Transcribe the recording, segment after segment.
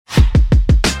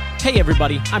Hey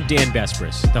everybody, I'm Dan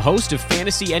Bespris, the host of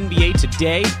Fantasy NBA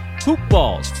Today, Hoop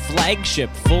Ball's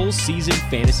flagship full-season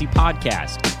fantasy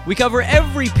podcast. We cover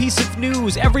every piece of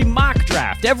news, every mock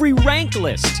draft, every rank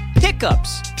list,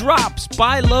 pickups, drops,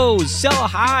 buy lows, sell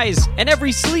highs, and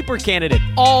every sleeper candidate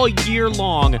all year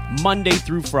long, Monday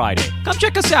through Friday. Come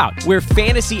check us out. We're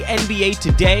Fantasy NBA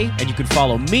Today, and you can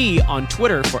follow me on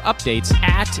Twitter for updates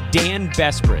at Dan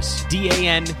Bespris,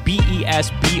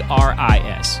 DANBESBRIS.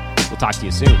 We'll talk to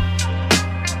you soon.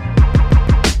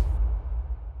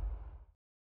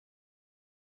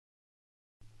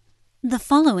 The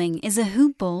following is a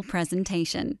Hoop Ball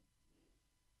presentation.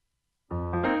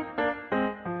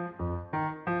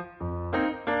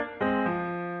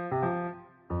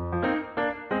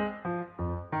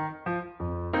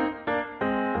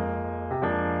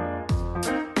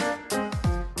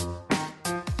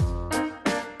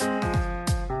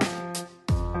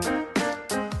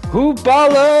 Hoop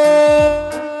Ballers!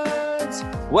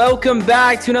 Welcome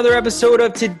back to another episode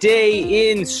of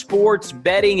Today in Sports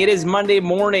Betting. It is Monday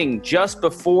morning, just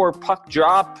before puck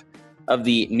drop of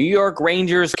the New York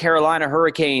Rangers, Carolina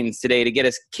Hurricanes today to get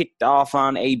us kicked off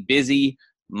on a busy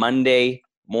Monday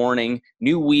morning.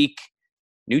 New week,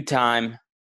 new time.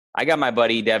 I got my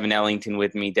buddy Devin Ellington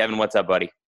with me. Devin, what's up, buddy?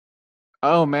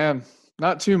 Oh, man,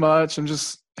 not too much. I'm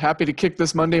just happy to kick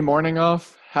this Monday morning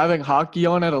off. Having hockey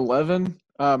on at 11.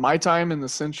 My time in the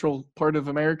central part of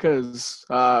America is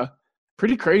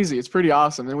pretty crazy. It's pretty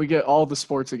awesome. And we get all the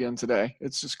sports again today.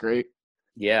 It's just great.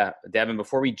 Yeah, Devin,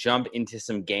 before we jump into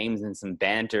some games and some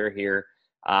banter here,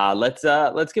 let's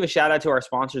give a shout out to our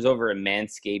sponsors over at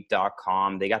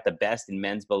manscaped.com. They got the best in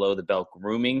men's below the belt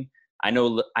grooming. I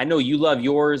know you love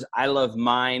yours. I love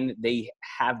mine. They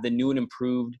have the new and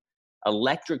improved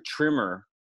electric trimmer,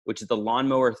 which is the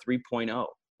Lawnmower 3.0.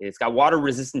 It's got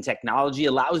water-resistant technology,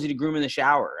 allows you to groom in the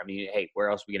shower. I mean, hey, where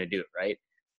else are we going to do it, right?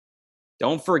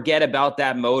 Don't forget about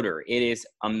that motor. It is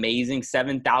amazing.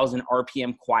 7,000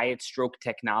 RPM quiet stroke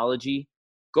technology.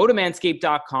 Go to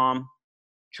manscaped.com.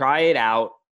 Try it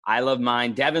out. I love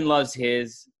mine. Devin loves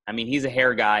his. I mean, he's a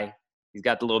hair guy. He's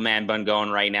got the little man bun going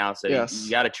right now, so yes.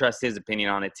 You got to trust his opinion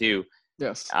on it too.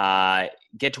 Yes.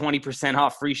 Get 20%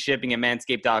 off free shipping at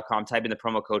manscaped.com. Type in the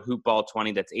promo code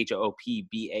HoopBall20. That's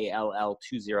HOOPBALL20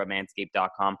 at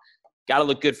manscaped.com. Got to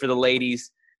look good for the ladies.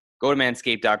 Go to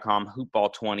manscaped.com,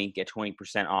 HoopBall20. Get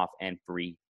 20% off and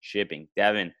free shipping.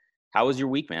 Devin, how was your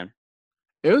week, man?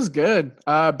 It was good.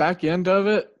 Back end of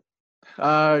it,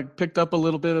 picked up a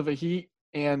little bit of a heat,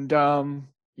 and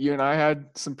you and I had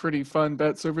some pretty fun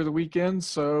bets over the weekend.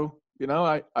 So,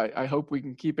 I hope we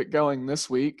can keep it going this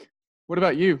week. What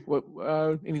about you? What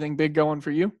anything big going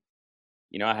for you?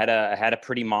 I had a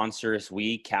pretty monstrous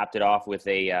week. Capped it off with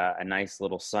a nice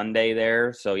little Sunday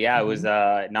there. So yeah, It was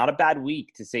not a bad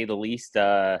week to say the least.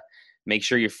 Make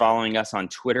sure you're following us on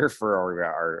Twitter for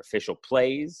our official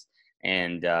plays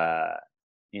and live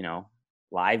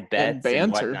bets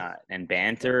and whatnot and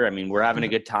banter. I mean, we're having a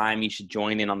good time. You should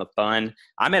join in on the fun.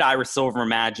 I'm at Ira Silver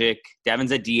Magic.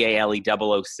 Devin's at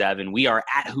DALE007. We are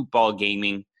at Hoopball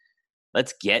Gaming.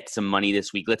 Let's get some money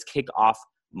this week. Let's kick off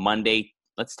Monday.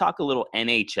 Let's talk a little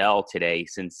NHL today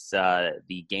since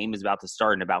the game is about to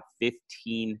start in about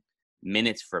 15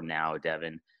 minutes from now,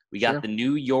 Devin. We got the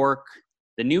New York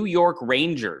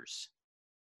Rangers,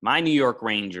 my New York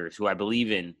Rangers, who I believe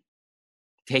in,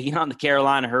 taking on the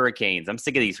Carolina Hurricanes. I'm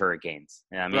sick of these Hurricanes.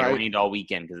 I mean, It rained all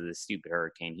weekend because of this stupid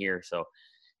hurricane here. So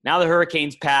now the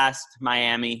Hurricanes passed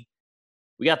Miami.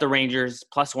 We got the Rangers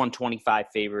plus 125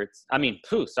 favorites.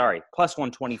 Plus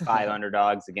 125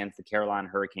 underdogs against the Carolina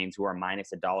Hurricanes, who are minus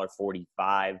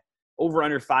 $1.45. Over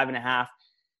under 5.5.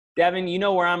 Devin, you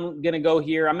know where I'm going to go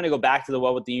here. I'm going to go back to the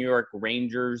well with the New York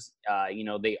Rangers.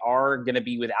 They are going to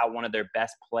be without one of their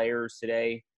best players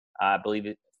today. I believe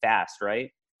it fast,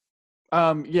 right?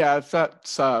 Yeah, if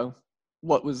that's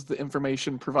what was the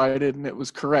information provided and it was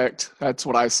correct, that's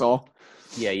what I saw.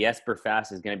 Yeah, Jesper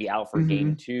Fast is going to be out for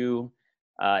game 2.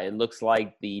 It looks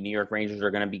like the New York Rangers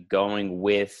are going to be going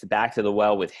back to the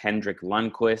well with Henrik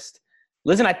Lundqvist.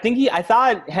 Listen, I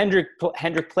thought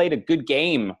Henrik played a good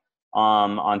game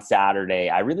on Saturday.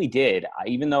 I really did.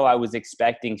 Even though I was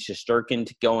expecting Shesterkin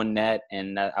to go in net,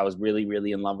 and I was really,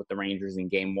 really in love with the Rangers in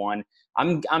game 1.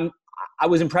 I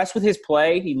was impressed with his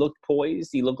play. He looked poised.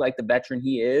 He looked like the veteran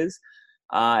he is.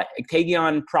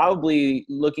 Kagian probably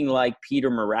looking like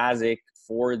Peter Mrazek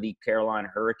for the Carolina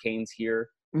Hurricanes here.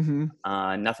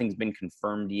 Nothing's been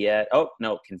confirmed yet. Oh,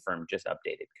 no, confirmed. Just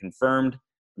updated. Confirmed.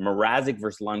 Mrazek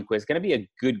versus Lundqvist. Going to be a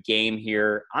good game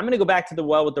here. I'm going to go back to the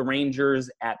well with the Rangers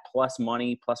at plus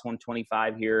money, plus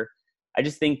 125 here. I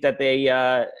just think that they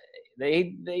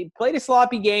played a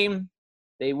sloppy game.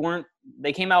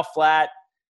 They came out flat.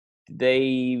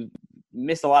 They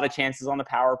missed a lot of chances on the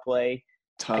power play.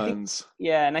 Tons.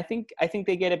 I think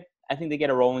they get it. I think they get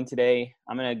a rolling today.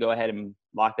 I'm gonna go ahead and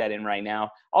lock that in right now.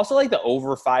 Also, like the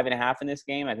over 5.5 in this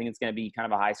game. I think it's gonna be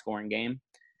kind of a high scoring game.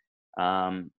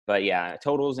 But yeah,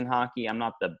 totals in hockey, I'm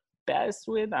not the best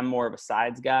with. I'm more of a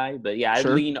sides guy. But yeah, I'd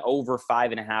lean over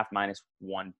 5.5 minus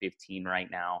 115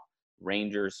 right now.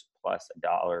 Rangers plus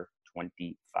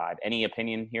 $1.25. Any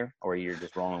opinion here, or you're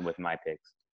just rolling with my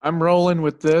picks? I'm rolling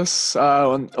with this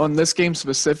on this game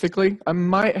specifically. I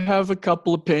might have a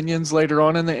couple opinions later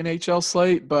on in the NHL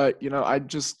slate, but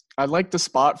I like the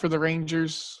spot for the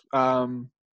Rangers.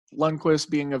 Lundqvist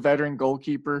being a veteran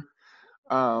goalkeeper.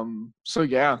 So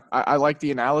yeah, I like the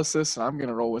analysis. I'm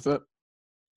gonna roll with it.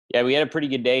 Yeah, we had a pretty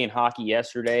good day in hockey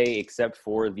yesterday, except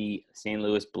for the St.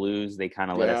 Louis Blues. They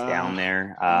kind of let us down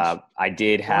there. I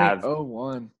did have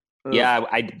 0-1. Yeah,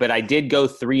 but I did go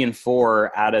 3-4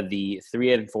 out of the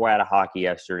 3-4 out of hockey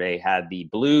yesterday. Had the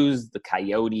Blues, the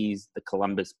Coyotes, the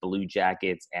Columbus Blue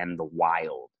Jackets, and the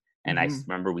Wild. And I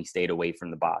remember we stayed away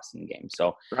from the Boston game.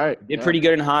 So did pretty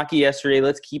good in hockey yesterday.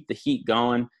 Let's keep the heat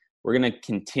going. We're going to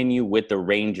continue with the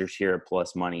Rangers here at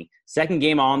plus money. Second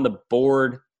game on the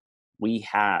board, we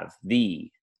have the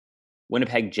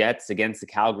Winnipeg Jets against the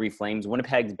Calgary Flames.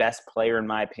 Winnipeg's best player, in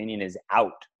my opinion, is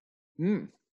out. Mark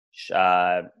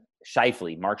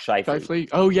Scheifele.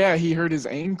 Oh, yeah, he hurt his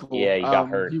ankle. Yeah, he got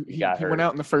hurt. He went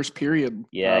out in the first period.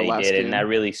 Yeah, he last did, game. and that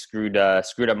really screwed up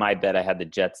my bet. I had the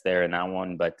Jets there in that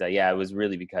one, but it was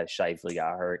really because Scheifele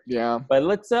got hurt. Yeah. But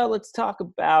let's talk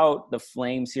about the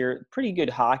Flames here. Pretty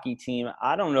good hockey team.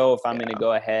 I don't know if I'm going to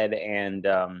go ahead and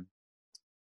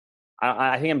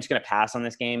I think I'm just going to pass on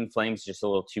this game. Flames just a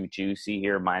little too juicy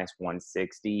here, minus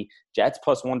 160. Jets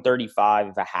plus 135.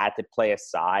 If I had to play a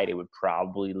side, it would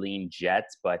probably lean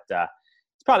Jets, but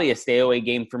it's probably a stay away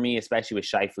game for me, especially with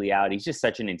Scheifele out. He's just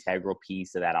such an integral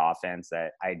piece of that offense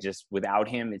that without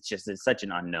him, it's such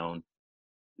an unknown.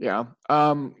 Yeah.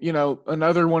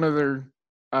 Another one of their,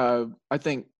 I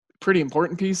think, pretty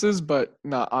important pieces, but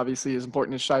not obviously as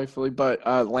important as Scheifele,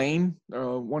 but Lane,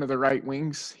 one of the right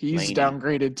wings, he's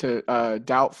downgraded to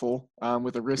doubtful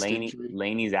with a wrist injury.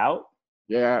 Laney's out?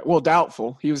 Yeah, well,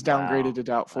 doubtful. He was downgraded to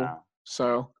doubtful. Wow.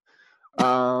 So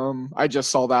I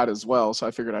just saw that as well, so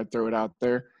I figured I'd throw it out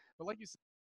there. But like you said,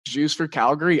 juice for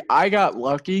Calgary. I got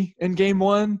lucky in game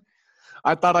one.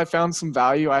 I thought I found some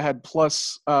value. I got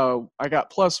plus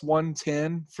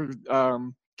 110 for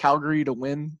Calgary to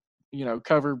win,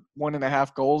 cover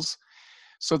 1.5 goals.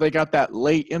 So they got that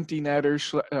late empty netter,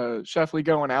 Scheifele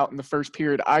going out in the first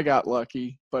period. I got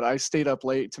lucky, but I stayed up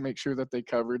late to make sure that they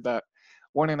covered that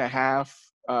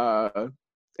 1.5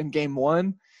 in game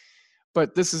one.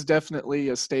 But this is definitely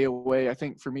a stay away, I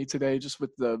think, for me today, just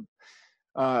with the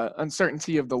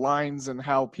uncertainty of the lines and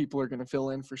how people are going to fill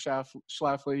in for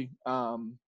Scheifele.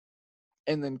 And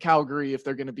then Calgary, if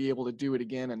they're going to be able to do it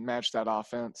again and match that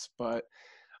offense. But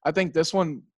I think this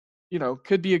one,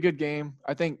 could be a good game.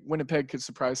 I think Winnipeg could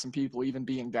surprise some people, even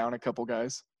being down a couple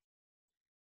guys.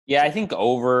 Yeah, I think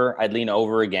I'd lean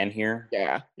over again here.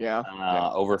 Yeah.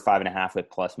 Over 5.5 with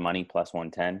plus money, plus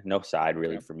 110. No side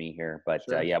really for me here. But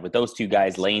with those two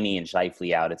guys, Laney and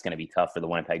Scheifele out, it's going to be tough for the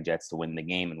Winnipeg Jets to win the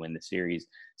game and win the series,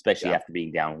 especially after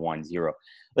being down 1-0.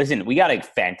 Listen, we got a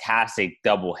fantastic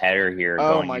doubleheader here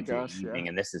going into the evening,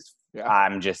 and this is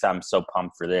I'm so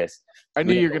pumped for this. I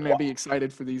knew you were going to be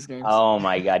excited for these games. Oh,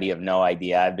 my God. You have no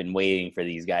idea. I've been waiting for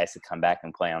these guys to come back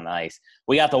and play on the ice.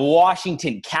 We got the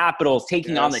Washington Capitals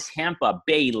taking on the Tampa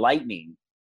Bay Lightning.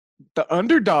 The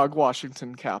underdog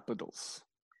Washington Capitals.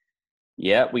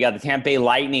 Yeah, we got the Tampa Bay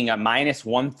Lightning at minus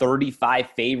 135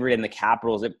 favorite and the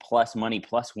Capitals at plus money,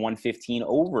 plus 115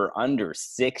 over under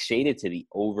 6, shaded to the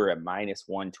over at minus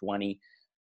 120.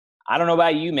 I don't know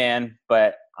about you, man,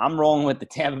 but I'm rolling with the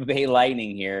Tampa Bay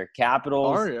Lightning here.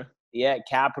 Capitals. Are you? Yeah,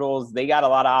 Capitals. They got a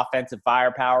lot of offensive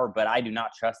firepower, but I do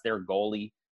not trust their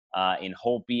goalie in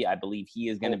Holtby. I believe he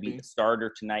is going to be the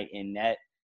starter tonight in net,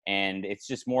 and it's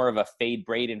just more of a fade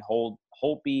Braden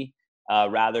Holtby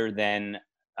rather than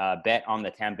bet on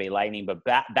the Tampa Bay Lightning. But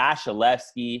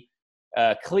Vasilevsky,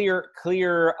 clear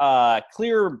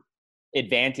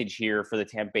advantage here for the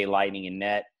Tampa Bay Lightning in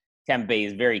net. Tampa Bay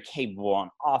is very capable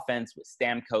on offense with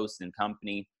Stamkos and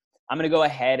company. I'm going to go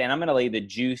ahead and I'm going to lay the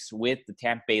juice with the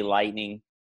Tampa Bay Lightning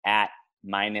at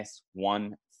minus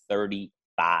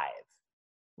 135.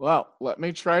 Well, let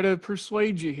me try to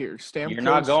persuade you here. Stamkos. You're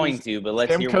not going to, but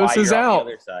let's hear why you're on the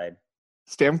other side.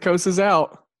 Stamkos is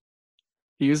out.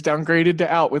 He was downgraded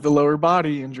to out with a lower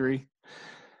body injury.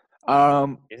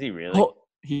 Is he really?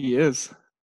 He is.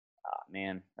 Oh,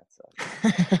 man, that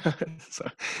sucks. So,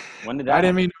 when did that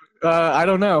happen? I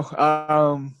don't know.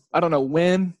 I don't know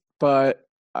when, but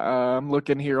I'm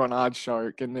looking here on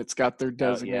OddsShark, and it's got their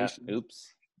designation. Oh, yeah.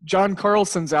 Oops. John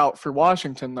Carlson's out for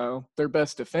Washington, though, their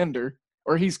best defender,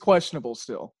 or he's questionable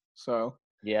still. So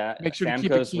yeah, make sure to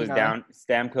keep a keen eye.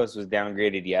 Stamkos was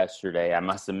downgraded yesterday. I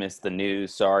must have missed the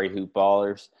news. Sorry, hoop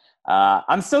ballers.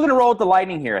 I'm still gonna roll with the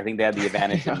Lightning here. I think they have the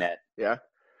advantage in net. Yeah.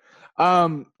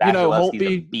 Vasilevsky's a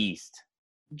Holtby, beast.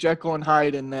 Jekyll and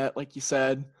Hyde in net, like you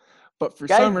said. But for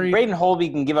Guy, some reason, Braden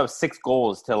Holtby can give up 6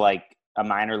 goals to like a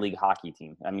minor league hockey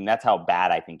team. I mean, that's how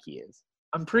bad I think he is.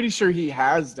 I'm pretty sure he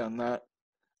has done that.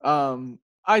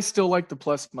 I still like the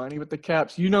plus money with the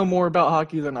Caps. You know more about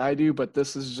hockey than I do, but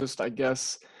this is just, I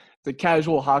guess, the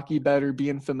casual hockey bettor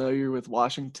being familiar with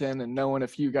Washington and knowing a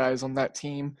few guys on that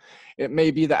team. It may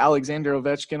be the Alexander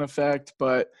Ovechkin effect,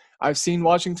 but I've seen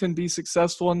Washington be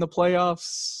successful in the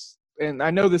playoffs. And I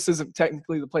know this isn't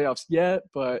technically the playoffs yet,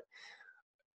 but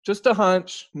just a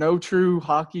hunch, no true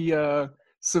hockey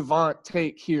savant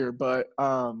take here, but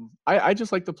I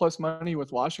just like the plus money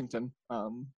with Washington.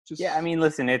 Yeah, I mean,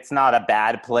 listen, it's not a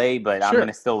bad play, but Sure. I'm going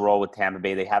to still roll with Tampa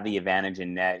Bay. They have the advantage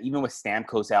in net. Even with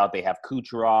Stamkos out, they have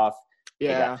Kucherov, they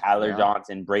got Tyler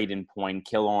Johnson, Braden Point,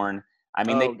 Killorn. I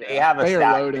mean, they have a they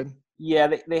stack. are loaded.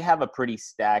 Yeah, they have a pretty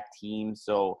stacked team,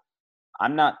 so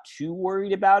I'm not too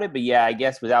worried about it. But yeah, I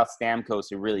guess without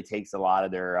Stamkos, it really takes a lot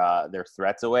of their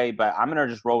threats away. But I'm going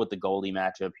to just roll with the goalie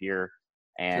matchup here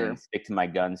and stick to my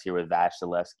guns here with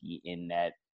Vasilevsky in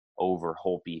net over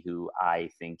Holtby, who I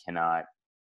think cannot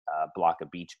block a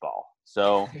beach ball.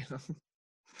 So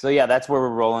yeah, that's where we're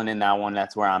rolling in that one.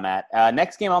 That's where I'm at.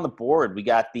 Next game on the board, we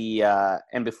got the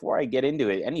and before I get into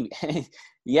it,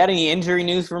 you had any injury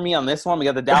news for me on this one? We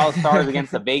got the Dallas Stars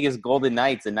against the Vegas Golden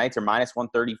Knights. The Knights are minus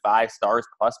 135, Stars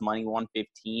plus money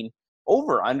 115.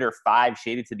 Over under 5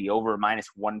 shaded to the over minus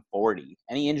 140.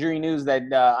 Any injury news that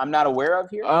I'm not aware of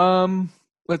here?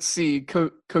 Let's see.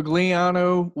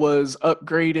 Cogliano was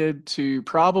upgraded to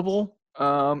probable,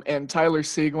 and Tyler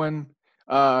Seguin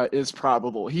is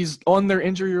probable. He's on their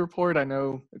injury report. I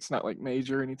know it's not like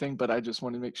major or anything, but I just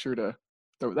want to make sure to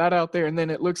throw that out there. And then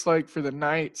it looks like for the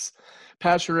Knights,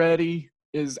 Pacioretty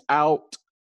is out.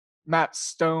 Matt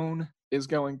Stone is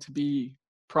going to be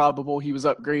probable. He was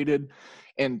upgraded.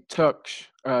 And Tuch,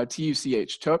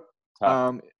 T-U-C-H, Tuch,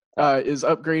 is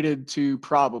upgraded to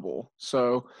probable.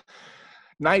 So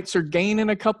Knights are gaining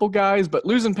a couple guys, but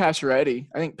losing Pacioretty.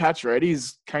 I think Pacioretty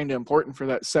is kind of important for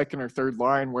that second or third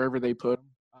line, wherever they put him.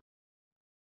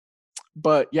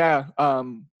 But, yeah,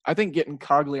 I think getting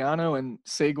Cogliano and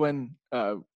Seguin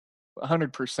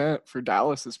 100% for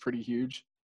Dallas is pretty huge.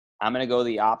 I'm going to go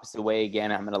the opposite way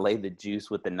again. I'm going to lay the juice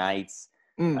with the Knights.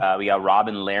 We got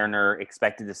Robin Lerner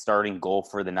expected to start in goal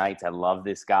for the Knights. I love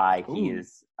this guy. He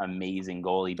is amazing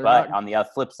goalie. On the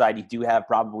flip side, you do have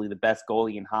probably the best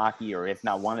goalie in hockey, or if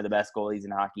not one of the best goalies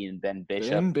in hockey, in Ben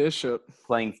Bishop.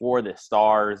 Playing for the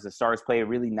Stars. The Stars play a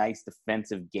really nice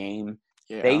defensive game.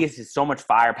 Yeah. Vegas has so much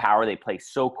firepower. They play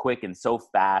so quick and so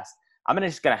fast. I'm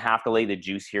just going to have to lay the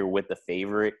juice here with the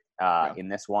favorite in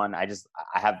this one. I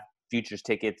have futures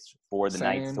tickets for the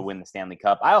Knights to win the Stanley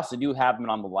Cup. I also do have them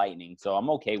on the Lightning, so I'm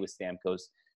okay with Stamkos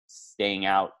staying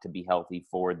out to be healthy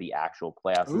for the actual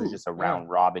playoffs. This is just a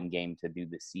round-robin game to do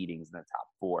the seedings in the top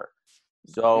 4.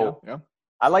 So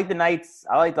I like the Knights.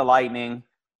 I like the Lightning.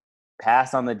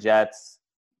 Pass on the Jets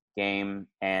game,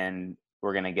 and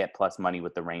we're going to get plus money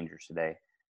with the Rangers today.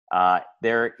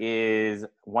 There is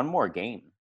one more game.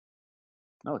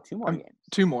 No, 2 more games.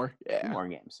 2 more. Yeah. 2 more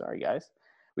games. Sorry, guys.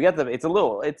 We got it's a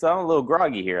little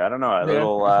groggy here. I don't know. A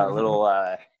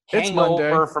little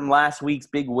hangover from last week's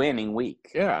big winning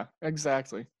week. Yeah,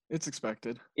 exactly. It's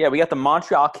expected. Yeah, we got the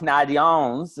Montreal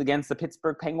Canadiens against the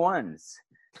Pittsburgh Penguins.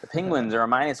 The Penguins are a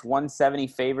minus 170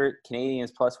 favorite.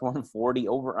 Canadiens plus 140.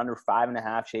 Over under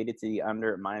 5.5 shaded to the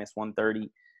under at minus 130.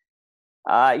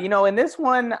 In this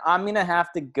one, I'm going to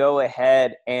have to go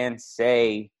ahead and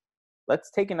say, let's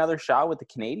take another shot with the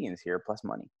Canadiens here, plus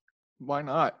money. Why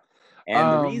not?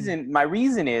 And my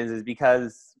reason is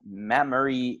because Matt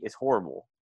Murray is horrible.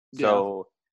 So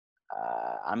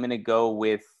I'm going to go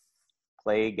with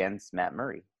play against Matt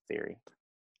Murray theory.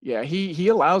 Yeah, he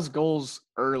allows goals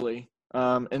early.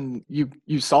 And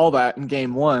you saw that in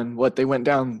game 1, they went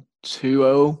down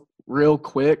 2-0 real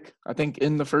quick, I think,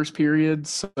 in the first period.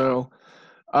 So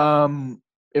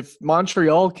if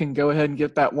Montreal can go ahead and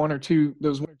get that one or two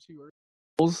early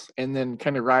goals and then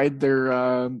kind of ride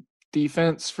their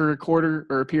defense for a quarter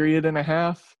or a period and a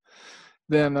half,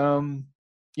 then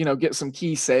get some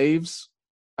key saves,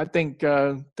 I think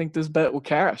this bet will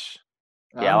cash.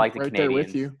 Yeah, I like the right Canadians. there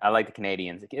with you. I like the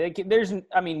Canadians.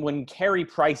 When Carey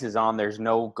Price is on, there's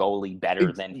no goalie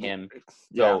better than him.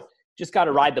 Yeah. So just got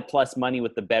to ride the plus money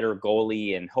with the better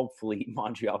goalie, and hopefully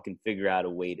Montreal can figure out a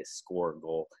way to score a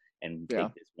goal and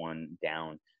take this one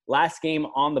down. Last game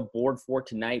on the board for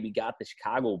tonight, we got the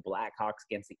Chicago Blackhawks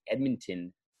against the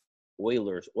Edmonton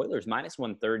Oilers. Oilers minus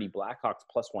 130, Blackhawks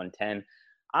plus 110.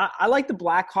 I like the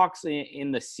Blackhawks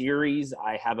in the series.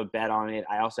 I have a bet on it.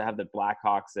 I also have the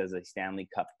Blackhawks as a Stanley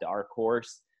Cup dark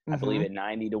horse. I believe at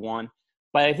 90-1.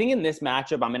 But I think in this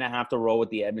matchup, I'm going to have to roll with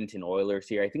the Edmonton Oilers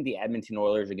here. I think the Edmonton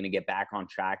Oilers are going to get back on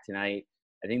track tonight.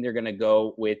 I think they're going to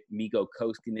go with Mikko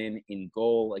Koskinen in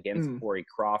goal against Corey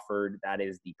Crawford. That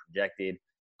is the projected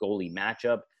goalie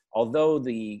matchup. Although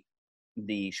the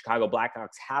Chicago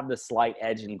Blackhawks have the slight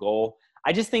edge in goal,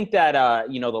 I just think that,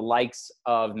 the likes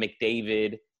of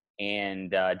McDavid and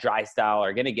Drysdale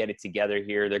are going to get it together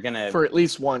here. They're going to – for at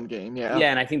least one game, yeah. Yeah,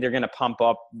 and I think they're going to pump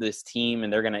up this team,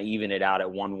 and they're going to even it out at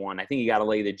 1-1. I think you got to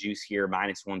lay the juice here,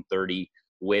 minus 130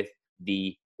 with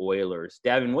the Oilers.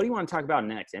 Devin, what do you want to talk about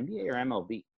next, NBA or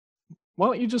MLB?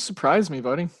 Well, you just surprised me,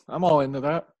 buddy. I'm all into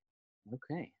that.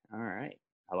 Okay, all right.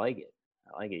 I like it.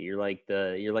 You're like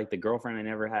the girlfriend I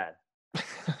never had.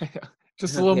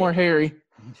 Just a little more hairy.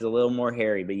 Just a little more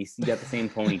hairy, but you still got the same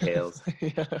ponytails.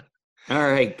 Yeah.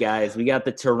 All right, guys. We got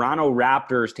the Toronto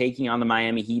Raptors taking on the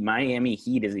Miami Heat. Miami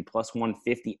Heat is a plus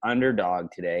 150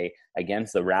 underdog today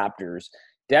against the Raptors.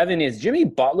 Devin, is Jimmy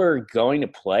Butler going to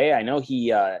play? I know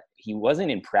he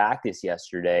wasn't in practice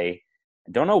yesterday.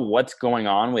 I don't know what's going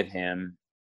on with him.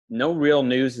 No real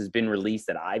news has been released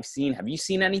that I've seen. Have you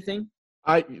seen anything?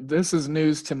 This is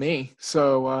news to me.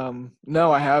 So,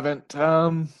 no, I haven't.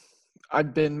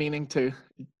 I've been meaning to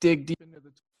dig deep into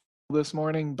the this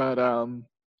morning, but I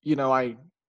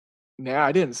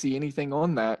didn't see anything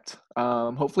on that.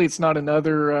 Hopefully it's not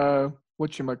another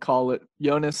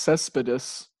Jonas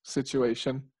Cespedes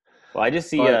situation. Well, I just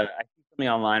see I see something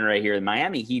online right here. The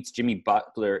Miami Heat's Jimmy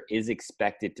Butler is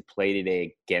expected to play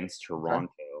today against Toronto.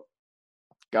 Okay.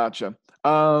 Gotcha.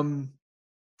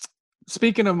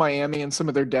 Speaking of Miami and some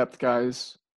of their depth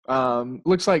guys,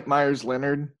 looks like Myers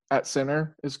Leonard at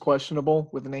center is questionable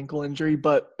with an ankle injury,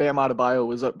 but Bam Adebayo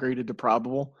was upgraded to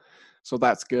probable, so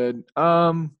that's good.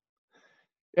 Yeah,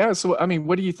 so,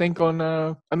 what do you think on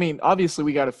obviously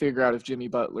we got to figure out if Jimmy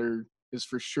Butler is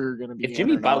for sure going to be If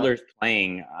Jimmy Butler's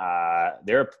playing,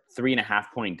 they're a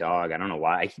 3.5-point dog. I don't know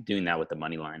why. I keep doing that with the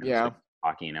money line. Yeah.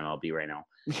 Hockey and MLB right now.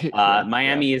 Yeah.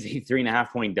 Miami is a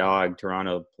 3.5-point dog.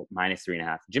 Toronto minus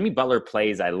 3.5. Jimmy Butler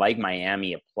plays. I like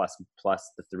Miami at plus the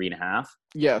 3.5.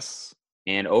 Yes.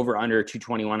 And over under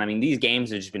 221. These games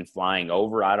have just been flying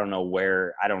over. I don't know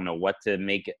what to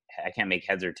make. I can't make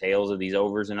heads or tails of these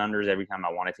overs and unders. Every time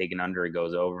I want to take an under, it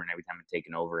goes over, and every time I take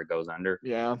an over, it goes under.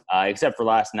 Yeah. Except for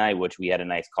last night, which we had a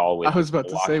nice call with. I was about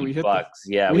to say we hit Bucks.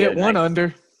 we hit one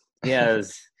under. Yeah, it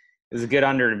was a good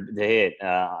under to hit.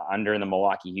 Under in the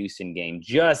Milwaukee-Houston game,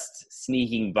 just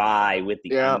sneaking by with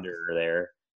the under there.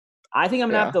 I think I'm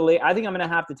gonna have to I think I'm gonna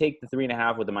have to take the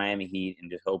 3.5 with the Miami Heat and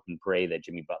just hope and pray that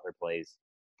Jimmy Butler plays.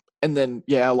 And then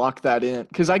lock that in,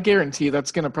 because I guarantee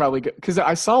that's gonna probably go. Because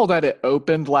I saw that it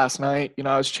opened last night.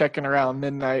 I was checking around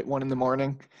midnight, 1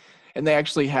 a.m, and they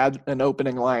actually had an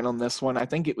opening line on this one. I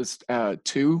think it was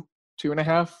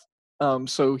 2.5.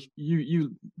 So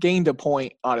you gained a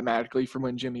point automatically from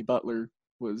when Jimmy Butler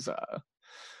was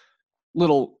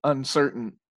little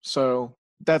uncertain. So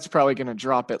that's probably going to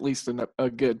drop at least a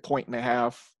good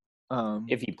 1.5.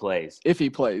 If he plays. If he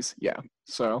plays, yeah.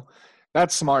 So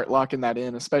that's smart, locking that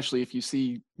in, especially if you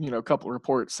see, a couple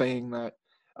reports saying that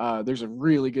there's a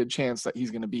really good chance that he's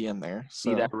going to be in there.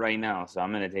 So. See that right now. So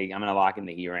I'm going to lock in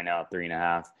the Heat right now at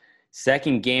 3.5.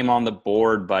 Second game on the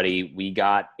board, buddy. We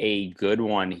got a good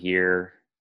one here.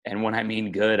 And when I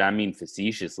mean good, I mean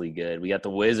facetiously good. We got the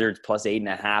Wizards plus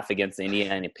 8.5 against the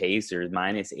Indiana Pacers,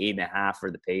 minus 8.5 for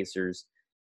the Pacers.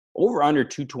 Over under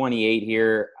 228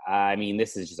 here.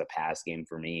 This is just a pass game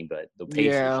for me, but the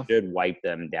Pacers should wipe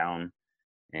them down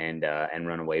and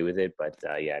run away with it. But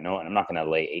no, I'm not going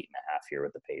to lay 8.5 here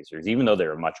with the Pacers, even though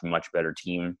they're a much, much better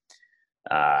team.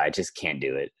 I just can't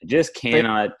do it. I just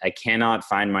cannot. I cannot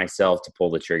find myself to pull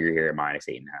the trigger here at minus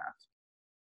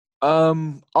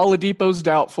 8.5. Oladipo's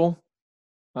doubtful.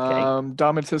 Okay.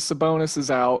 Domantas Sabonis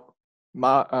is out.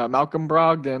 Malcolm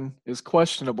Brogdon is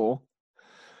questionable.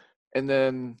 And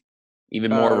then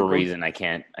even more of a reason I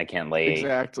can't lay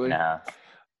exactly. 8.5.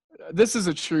 This is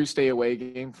a true stay away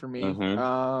game for me.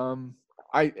 Mm-hmm.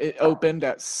 It opened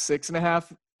at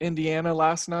 6.5 Indiana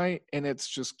last night, and it's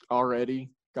just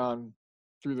already gone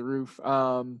through the roof.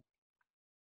 And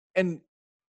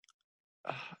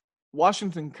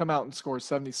Washington come out and score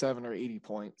 77 or 80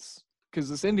 points because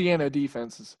this Indiana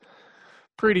defense is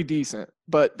pretty decent,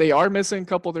 but they are missing a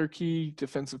couple of their key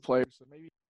defensive players. So maybe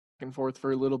back and forth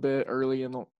for a little bit early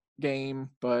in the game,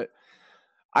 but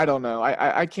I don't know.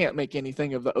 I can't make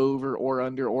anything of the over or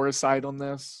under or a side on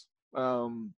this.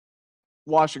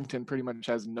 Washington pretty much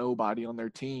has nobody on their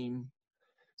team.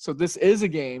 So this is a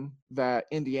game that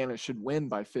Indiana should win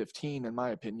by 15, in my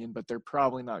opinion, but they're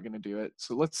probably not going to do it.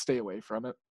 So let's stay away from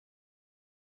it.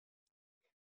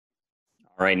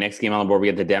 All right, next game on the board, we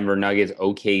got the Denver Nuggets,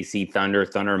 OKC Thunder.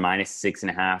 Thunder minus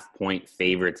 6.5 point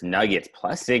favorites. Nuggets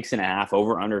plus 6.5,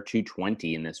 over under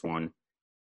 220 in this one.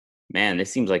 Man,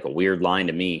 this seems like a weird line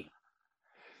to me.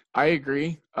 I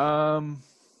agree. And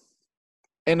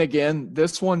again,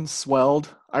 this one swelled.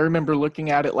 I remember looking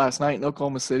at it last night, and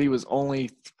Oklahoma City was only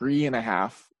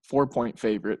 3.5, 4-point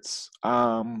favorites.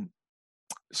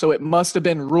 So it must have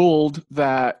been ruled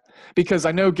that, because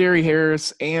I know Gary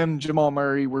Harris and Jamal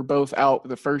Murray were both out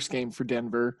the first game for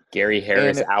Denver. Gary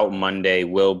Harris out Monday,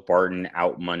 Will Barton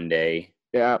out Monday.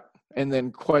 Yeah, and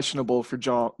then questionable for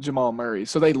Jamal Murray.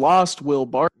 So they lost Will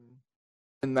Barton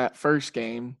in that first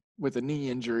game with a knee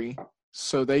injury.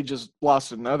 So they just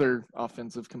lost another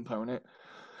offensive component.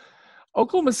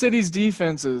 Oklahoma City's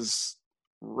defense is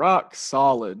rock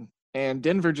solid, and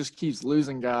Denver just keeps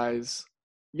losing guys.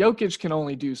 Jokic can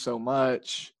only do so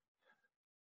much.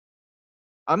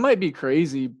 I might be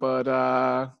crazy, but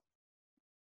I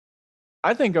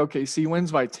think OKC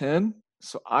wins by 10,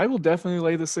 so I will definitely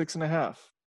lay the 6.5.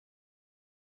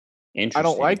 Interesting. I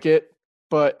don't like it,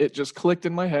 but it just clicked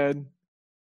in my head.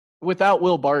 Without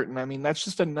Will Barton, I mean, that's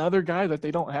just another guy that they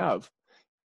don't have.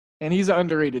 And he's an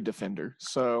underrated defender.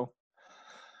 So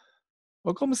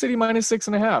Oklahoma City minus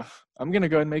 6.5. I'm going to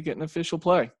go ahead and make it an official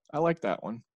play. I like that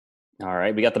one. All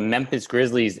right. We got the Memphis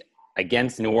Grizzlies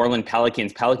against New Orleans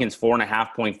Pelicans. Pelicans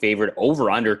 4.5 point favorite,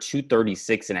 over under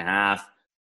 236.5.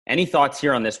 Any thoughts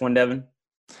here on this one, Devin?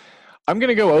 I'm going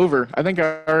to go over. I think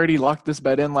I already locked this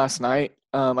bet in last night.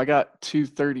 I got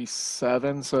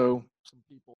 237, so some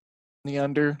people on the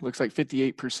under. Looks like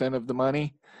 58% of the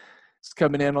money is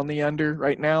coming in on the under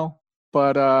right now.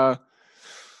 But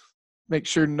make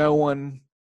sure no one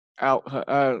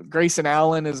out. Grayson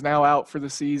Allen is now out for the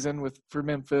season for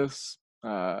Memphis.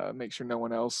 Make sure no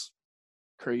one else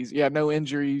crazy. Yeah, no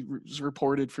injury was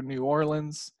reported for New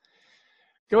Orleans.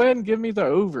 Go ahead and give me the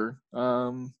over.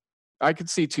 I could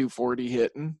see 240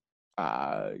 hitting.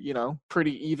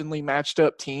 Pretty evenly matched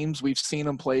up teams. We've seen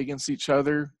them play against each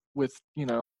other with,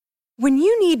 When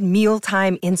you need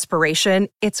mealtime inspiration,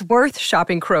 it's worth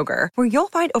shopping Kroger, where you'll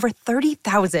find over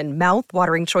 30,000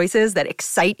 mouth-watering choices that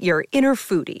excite your inner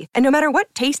foodie. And no matter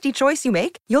what tasty choice you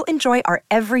make, you'll enjoy our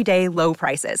everyday low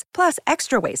prices, plus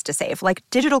extra ways to save, like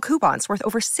digital coupons worth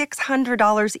over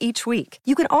 $600 each week.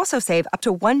 You can also save up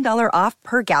to $1 off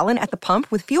per gallon at the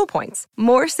pump with fuel points.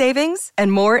 More savings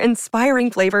and more inspiring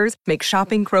flavors make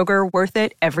shopping Kroger worth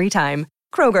it every time.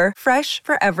 Kroger, fresh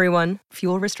for everyone.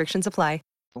 Fuel restrictions apply.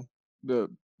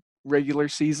 The regular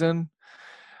season,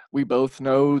 we both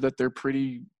know that they're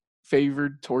pretty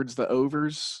favored towards the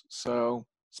overs, so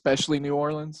especially New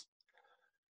Orleans.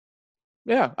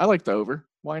 Yeah, I like the over.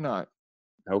 Why not?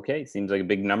 Okay, seems like a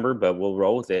big number, but we'll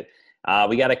roll with it.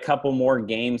 We got a couple more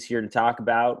games here to talk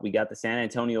about. We got the San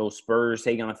Antonio Spurs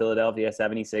taking on the Philadelphia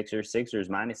 76ers. Sixers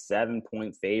minus 7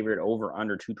 point favorite, over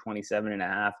under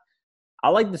 227.5. I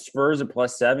like the Spurs at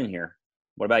plus 7 here.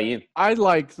 What about you? I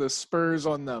like the Spurs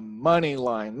on the money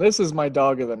line. This is my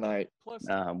dog of the night. Plus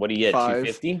what do you get,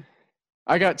 250?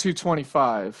 I got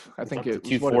 225. I think it was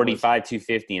 245,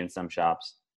 250 in some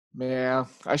shops. Yeah,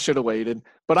 I should have waited.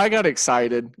 But I got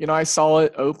excited. I saw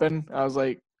it open. I was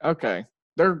like, okay,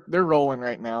 they're rolling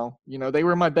right now. They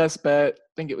were my best bet.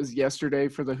 I think it was yesterday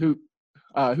for the hoop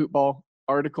ball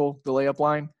article, the layup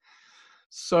line.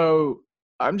 So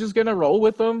I'm just going to roll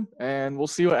with them, and we'll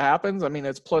see what happens. I mean,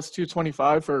 it's plus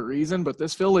 225 for a reason, but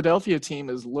this Philadelphia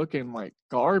team is looking like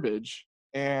garbage,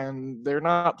 and they're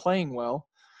not playing well,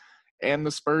 and the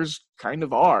Spurs kind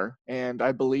of are. And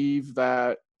I believe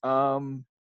that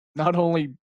not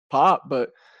only Pop, but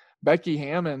Becky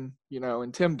Hammond,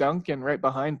 and Tim Duncan right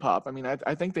behind Pop. I mean,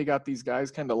 I think they got these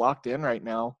guys kind of locked in right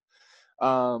now.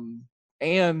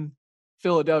 And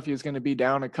Philadelphia is going to be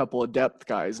down a couple of depth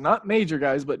guys, not major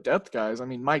guys, but depth guys. I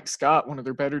mean, Mike Scott, one of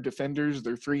their better defenders,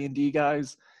 their 3-and-D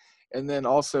guys, and then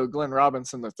also Glenn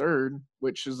Robinson III,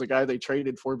 which is the guy they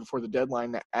traded for before the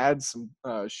deadline to add some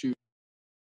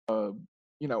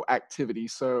activity.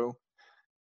 So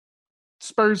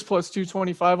Spurs plus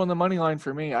 225 on the money line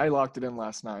for me. I locked it in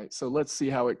last night, so let's see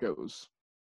how it goes.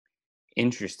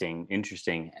 Interesting.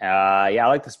 Yeah, I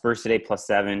like the Spurs today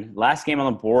 +7. Last game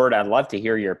on the board. I'd love to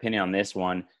hear your opinion on this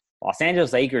one. Los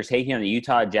Angeles Lakers taking on the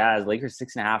Utah Jazz. Lakers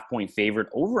 6.5-point favorite.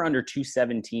 Over under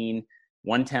 217.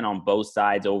 110 on both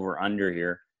sides. Over under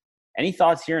here. Any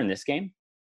thoughts here in this game?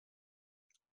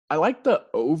 I like the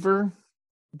over,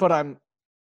 but I'm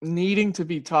needing to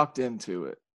be talked into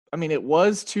it. I mean, it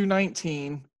was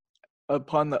 219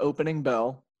 upon the opening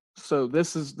bell. So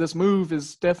this move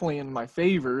is definitely in my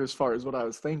favor as far as what I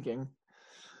was thinking.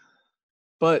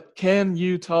 But can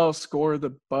Utah score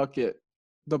the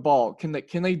ball? Can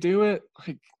they do it?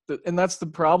 And that's the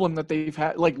problem that they've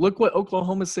had. Like, look what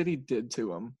Oklahoma City did to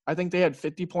them. I think they had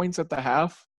 50 points at the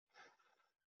half.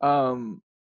 They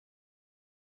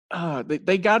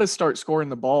got to start scoring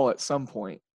the ball at some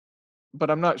point.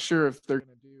 But I'm not sure if they're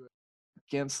going to do it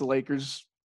against the Lakers.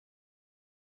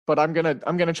 But I'm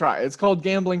gonna try. It's called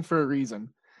gambling for a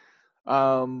reason.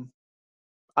 I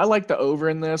like the over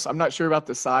in this. I'm not sure about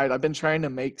the side. I've been trying to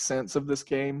make sense of this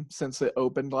game since it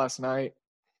opened last night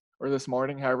or this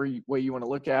morning, however way you want to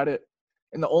look at it.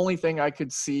 And the only thing I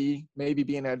could see maybe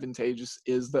being advantageous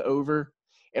is the over.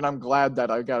 And I'm glad that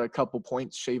I got a couple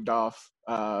points shaved off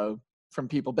from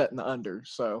people betting the under.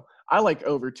 So I like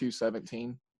over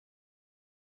 217.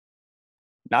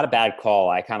 Not a bad call.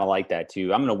 I kind of like that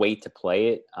too. I'm going to wait to play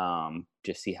it,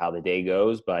 just see how the day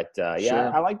goes. But yeah,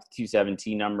 Sure. I like the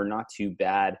 217 number. Not too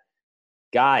bad.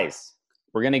 Guys,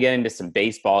 we're going to get into some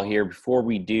baseball here. Before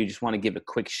we do, just want to give a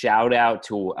quick shout out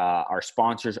to our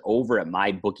sponsors over at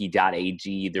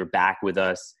mybookie.ag. They're back with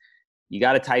us. You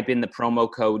got to type in the promo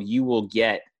code. You will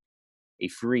get a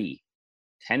free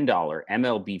 $10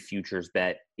 MLB futures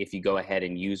bet if you go ahead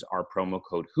and use our promo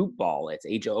code HOOPBALL. It's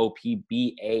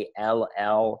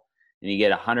HOOPBALL. And you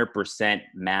get 100%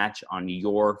 match on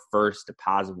your first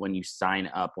deposit when you sign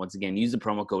up. Once again, use the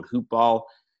promo code HOOPBALL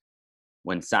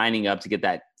when signing up to get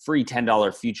that free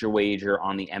 $10 future wager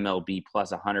on the MLB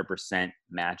plus 100%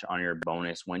 match on your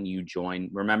bonus when you join.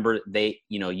 Remember,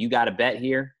 you got to bet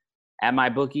here at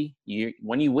MyBookie.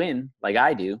 When you win, like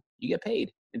I do, you get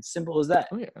paid. It's simple as that.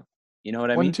 Oh yeah. You know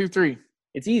what I mean? 1, 2, 3.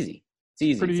 It's easy. It's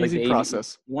easy. Pretty it's easy like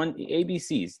process.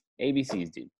 ABCs,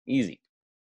 dude. Easy.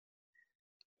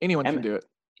 Anyone can do it.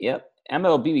 Yep.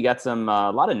 MLB, we got some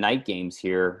a lot of night games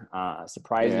here.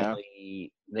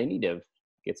 Surprisingly, they need to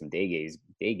get some day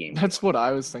games. That's what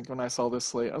I was thinking when I saw this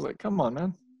slate. I was like, come on,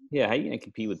 man. Yeah, how are you gonna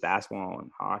compete with basketball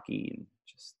and hockey and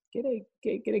just get a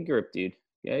grip, dude?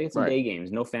 Yeah, get some day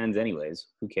games. No fans anyways.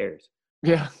 Who cares?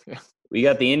 Yeah. We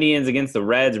got the Indians against the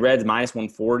Reds. Reds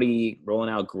 -140, rolling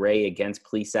out Gray against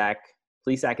Plesac.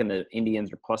 Plesac and the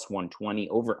Indians are +120.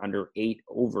 Over under 8.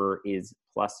 Over is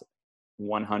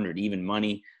 +100. Even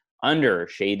money. Under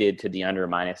shaded to the under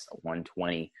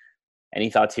 -120. Any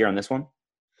thoughts here on this one?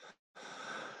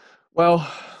 Well,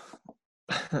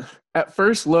 at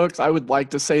first looks, I would like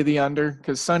to say the under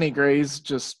because Sonny Gray's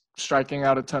just striking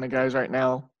out a ton of guys right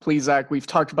now. Plesac, we've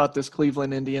talked about this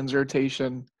Cleveland Indians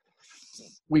rotation.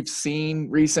 We've seen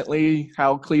recently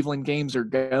how Cleveland games are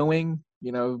going,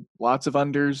 lots of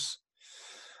unders.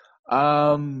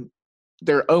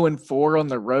 They're 0-4 on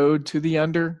the road to the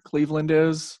under, Cleveland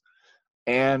is.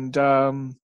 And,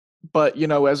 but,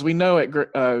 as we know at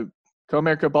Comerica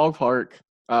Ballpark,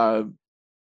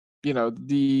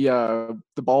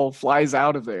 the ball flies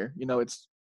out of there. It's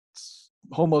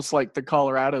almost like the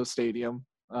Colorado Stadium.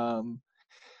 I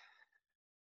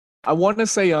want to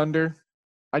say under.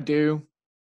 I do.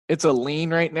 It's a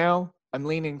lean right now. I'm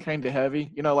leaning kind of heavy,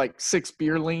 like 6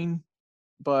 beer lean,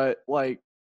 but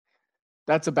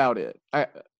that's about it.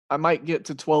 I might get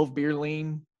to 12 beer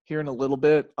lean here in a little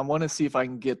bit. I want to see if I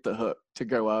can get the hook to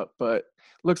go up, but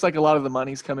looks like a lot of the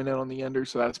money's coming in on the under,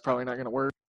 so that's probably not going to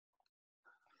work.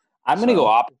 I'm going to go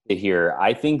opposite here.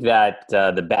 I think that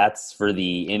the bets for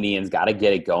the Indians got to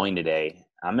get it going today.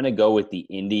 I'm going to go with the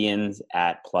Indians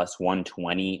at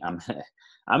 +120. I'm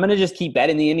going to just keep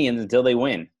betting the Indians until they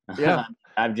win. Yeah.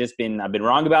 I've been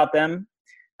wrong about them.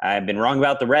 I've been wrong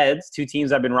about the Reds, 2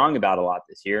 teams I've been wrong about a lot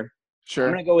this year. Sure.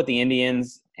 I'm going to go with the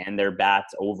Indians and their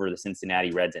bats over the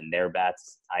Cincinnati Reds and their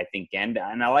bats, I think. And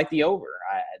I like the over.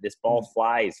 This ball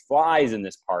flies in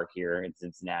this park here in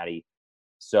Cincinnati.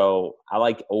 So I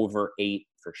like over 8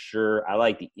 for sure. I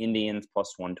like the Indians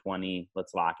 +120.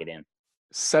 Let's lock it in.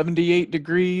 78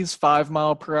 degrees, 5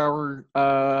 mile per hour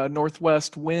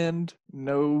northwest wind,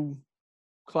 no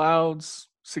clouds,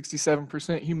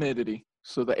 67% humidity.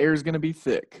 So the air is going to be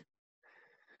thick.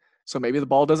 So maybe the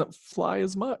ball doesn't fly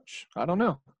as much. I don't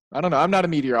know. I'm not a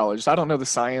meteorologist. I don't know the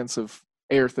science of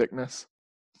air thickness.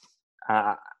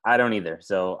 I don't either.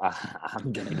 So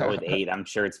I'm going to go with 8. I'm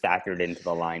sure it's factored into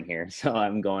the line here. So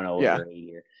I'm going over 8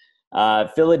 here.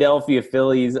 Philadelphia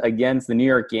Phillies against the New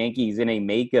York Yankees in a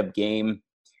makeup game.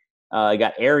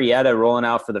 Got Arrieta rolling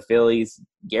out for the Phillies.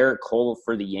 Garrett Cole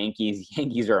for the Yankees.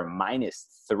 Yankees are a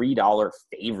 -$3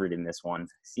 favorite in this one.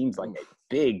 Seems like a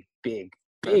big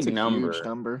That's a number. huge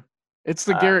number. It's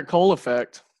the Garrett Cole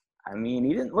effect. I mean,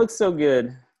 he didn't look so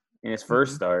good in his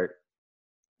first start.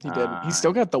 He didn't. He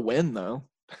still got the win, though.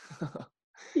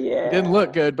 Yeah. He didn't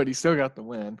look good, but he still got the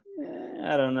win.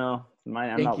 I don't know. I'm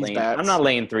not Yankees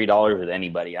laying $3 with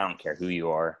anybody. I don't care who you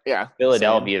are. Yeah.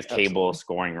 Philadelphia is capable of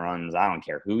scoring runs. I don't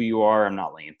care who you are. I'm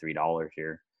not laying $3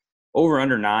 here. Over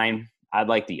under 9. I'd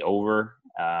like the over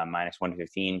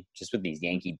 -115. Just with these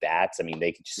Yankee bats, I mean,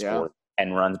 they could just score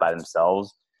 10 runs by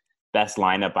themselves. Best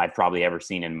lineup I've probably ever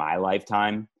seen in my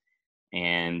lifetime.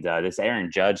 And this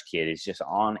Aaron Judge kid is just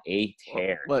on a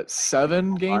tear. What,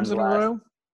 7 games in a row?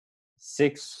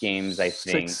 6 games, I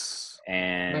think.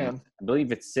 And I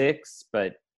believe it's 6,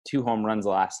 but 2 home runs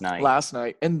last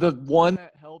night. And the one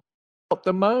that helped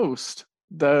the most,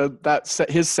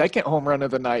 his second home run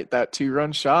of the night, that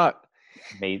 2-run shot.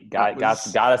 Got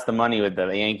us the money with the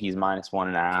Yankees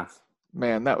 -1.5.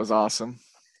 Man, that was awesome.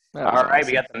 All right,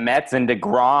 we got the Mets and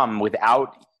DeGrom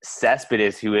without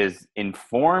Cespedes, who has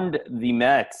informed the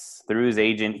Mets through his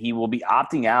agent he will be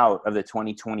opting out of the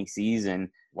 2020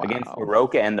 season against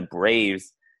Soroka and the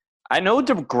Braves. I know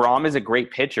DeGrom is a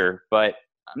great pitcher, but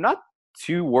I'm not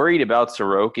too worried about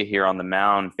Soroka here on the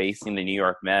mound facing the New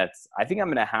York Mets. I think I'm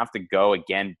going to have to go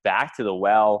again back to the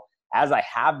well, as I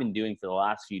have been doing for the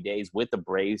last few days with the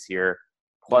Braves here,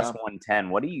 +110.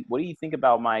 What do you think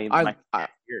about my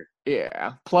here?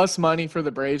 Yeah, plus money for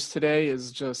the Braves today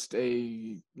is just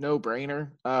a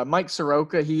no-brainer. Mike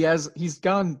Soroka, he's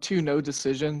gone 2 no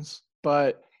decisions,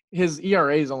 but his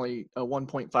ERA is only a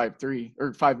 1.53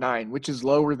 or 5.9, which is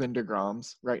lower than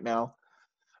DeGrom's right now.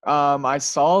 I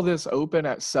saw this open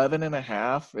at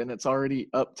 7.5, and it's already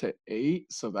up to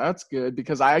 8, so that's good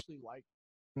because I actually like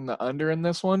the under in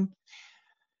this one.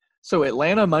 So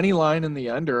Atlanta money line and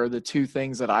the under are the 2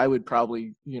 things that I would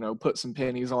probably, put some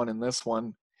pennies on in this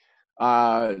one.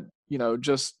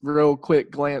 Just real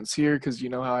quick glance here because you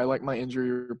know how I like my injury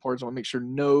reports. I want to make sure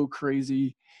no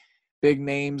crazy big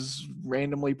names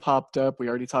randomly popped up. We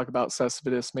already talked about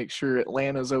Cespedes. Make sure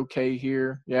Atlanta's okay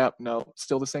here. Yeah, no,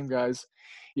 still the same guys.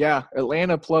 Yeah,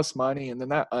 Atlanta plus money, and then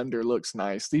that under looks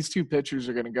nice. These 2 pitchers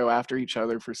are going to go after each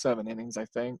other for 7 innings, I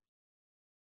think.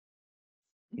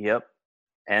 Yep.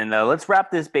 And let's wrap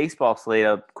this baseball slate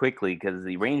up quickly because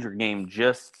the Ranger game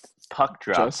just puck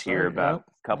dropped about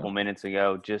a couple minutes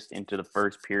ago, just into the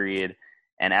first period.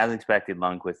 And as expected,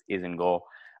 Lundqvist is in goal.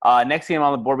 Next game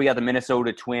on the board, we got the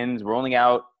Minnesota Twins rolling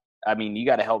out. I mean, you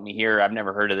got to help me here. I've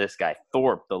never heard of this guy.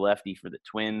 Thorpe, the lefty for the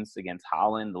Twins against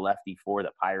Holland, the lefty for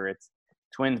the Pirates.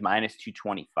 Twins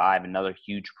 -225, another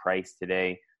huge price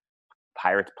today.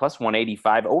 Pirates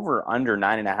 +185, over under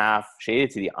 9.5,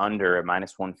 shaded to the under at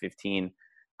 -115.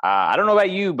 I don't know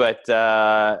about you, but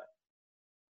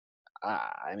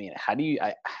I mean, how do you?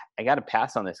 I got to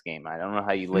pass on this game. I don't know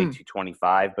how you lay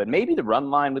 225, but maybe the run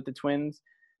line with the Twins.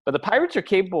 But the Pirates are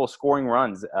capable of scoring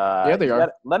runs. Yeah, they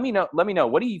are. Let me know.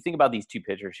 What do you think about these 2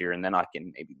 pitchers here, and then I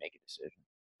can maybe make a decision.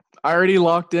 I already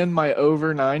locked in my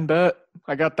over 9 bet.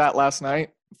 I got that last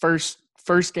night.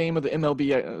 First game of the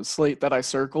MLB slate that I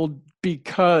circled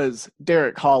because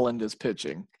Derek Holland is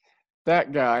pitching.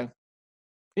 That guy,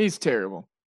 he's terrible.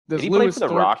 Did he play for the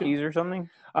Rockies or something?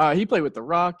 He played with the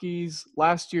Rockies.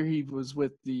 Last year he was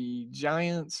with the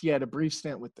Giants. He had a brief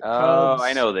stint with the Cubs. Oh,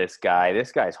 I know this guy.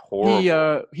 This guy's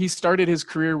horrible. He started his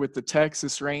career with the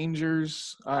Texas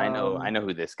Rangers. I know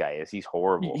who this guy is. He's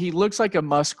horrible. He looks like a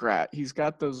muskrat. He's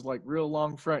got those like real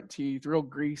long front teeth, real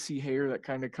greasy hair that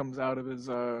kind of comes out of his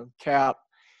cap.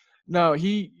 No,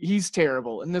 he's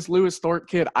terrible. And this Lewis Thorpe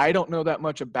kid, I don't know that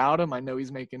much about him. I know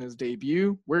he's making his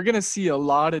debut. We're going to see a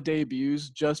lot of debuts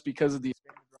just because of these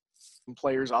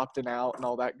players opting out and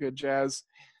all that good jazz.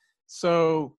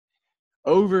 So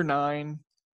over 9,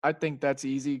 I think that's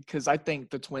easy because I think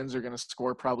the Twins are going to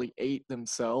score probably 8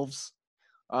 themselves.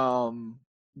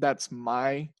 That's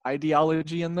my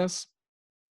ideology in this.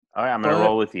 All right, I'm going to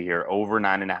roll with you here. Over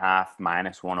 9.5,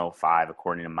 -105,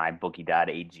 according to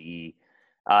mybookie.ag.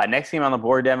 Next game on the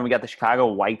board, Devin, we got the Chicago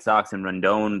White Sox and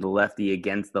Rendon, the lefty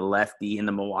against the lefty, and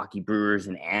the Milwaukee Brewers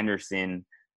and Anderson.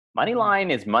 Money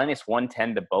line is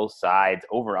 -110 to both sides.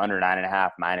 Over under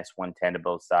 9.5, -110 to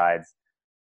both sides.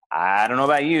 I don't know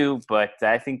about you, but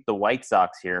I think the White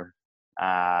Sox here.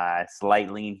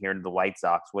 Slight lean here to the White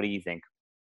Sox. What do you think?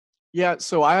 Yeah,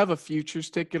 so I have a futures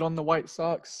ticket on the White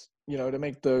Sox, to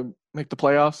make the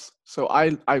playoffs. So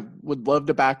I would love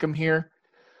to back them here.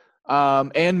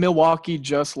 And Milwaukee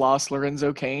just lost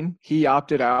Lorenzo Cain. He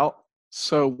opted out.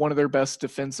 So one of their best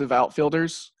defensive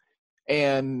outfielders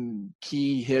and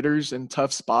key hitters in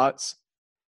tough spots.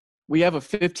 We have a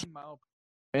 15-mile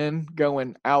wind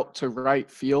going out to right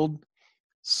field.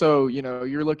 So,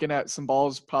 you're looking at some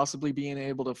balls possibly being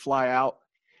able to fly out.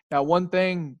 Now, one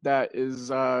thing that is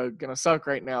going to suck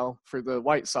right now for the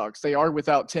White Sox, they are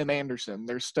without Tim Anderson,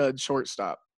 their stud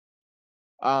shortstop.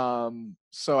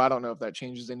 So I don't know if that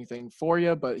changes anything for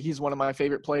you, but he's one of my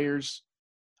favorite players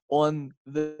on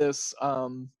this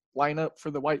lineup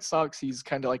for the White Sox. He's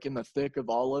kind of like in the thick of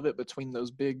all of it between those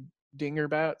big dinger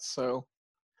bats. So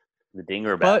the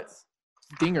dinger bats.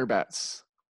 Dinger bats,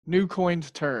 new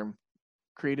coined term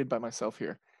created by myself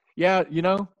here. Yeah,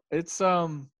 it's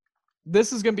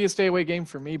this is going to be a stay away game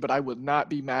for me, but I would not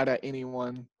be mad at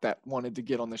anyone that wanted to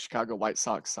get on the Chicago White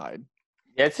Sox side.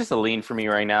 Yeah, it's just a lean for me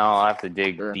right now. I'll have to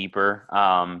dig deeper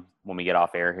when we get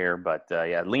off air here. But,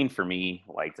 lean for me,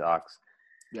 White Sox.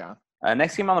 Yeah.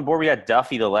 Next game on the board, we got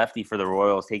Duffy, the lefty for the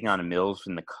Royals, taking on Mills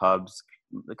from the Cubs.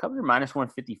 The Cubs are minus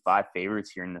 155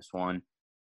 favorites here in this one.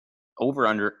 Over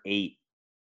under 8.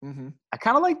 Mm-hmm. I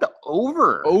kind of like the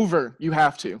over. Over. You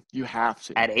have to.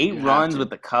 At 8 runs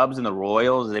with the Cubs and the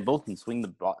Royals, they both can swing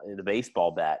the baseball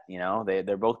bat.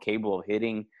 They're both capable of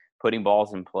hitting, putting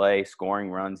balls in play, scoring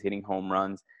runs, hitting home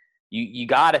runs. You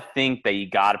got to think that you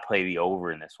got to play the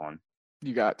over in this one.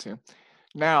 You got to.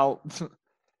 Now,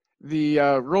 the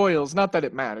Royals, not that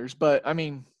it matters, but,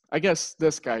 I guess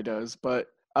this guy does, but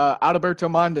Adalberto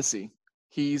Mondesi,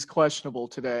 he's questionable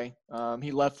today.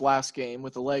 He left last game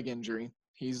with a leg injury.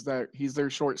 He's their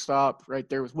shortstop right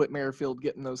there with Whit Merrifield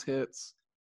getting those hits.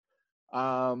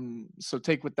 So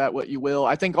take with that what you will.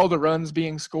 I think all the runs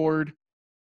being scored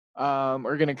are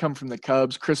going to come from the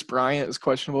Cubs. Chris Bryant is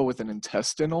questionable with an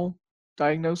intestinal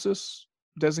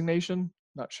designation.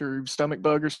 Not sure, stomach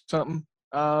bug or something.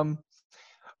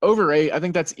 Over 8, I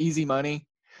think that's easy money.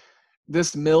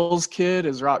 This Mills kid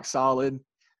is rock solid,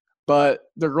 but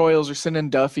the Royals are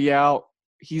sending Duffy out.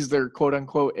 He's their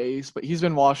quote-unquote ace, but he's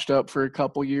been washed up for a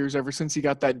couple years ever since he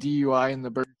got that DUI in the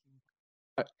Burger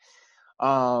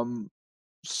King.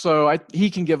 So he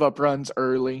can give up runs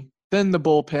early. Then the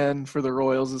bullpen for the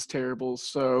Royals is terrible.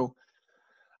 So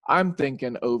I'm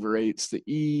thinking over 8's the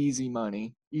easy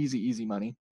money. Easy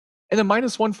money. And then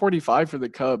minus 145 for the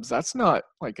Cubs, that's not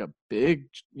like a big,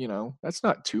 that's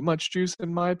not too much juice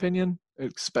in my opinion,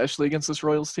 especially against this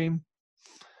Royals team.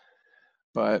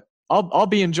 But I'll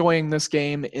be enjoying this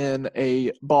game in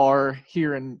a bar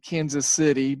here in Kansas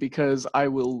City because I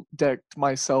will deck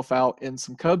myself out in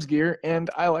some Cubs gear, and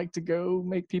I like to go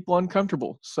make people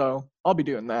uncomfortable. So I'll be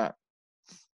doing that.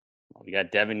 We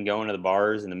got Devin going to the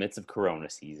bars in the midst of Corona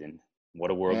season.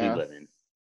 What a world we live in.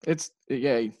 It's,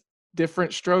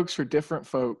 different strokes for different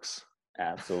folks.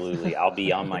 Absolutely. I'll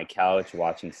be on my couch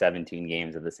watching 17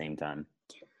 games at the same time.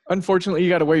 Unfortunately, you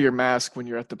got to wear your mask when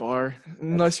you're at the bar,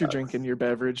 unless you're drinking your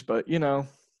beverage. But, it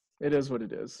is what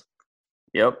it is.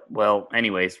 Yep. Well,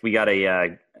 anyways, we got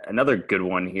another good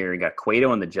one here. We got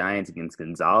Cueto and the Giants against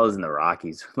Gonzalez and the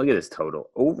Rockies. Look at this total.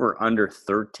 Over under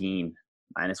 13,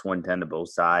 minus 110 to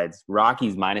both sides.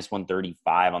 Rockies minus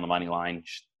 135 on the money line.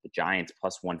 The Giants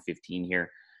plus 115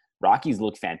 here. Rockies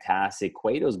look fantastic.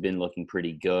 Cueto's been looking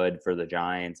pretty good for the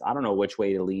Giants. I don't know which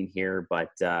way to lean here,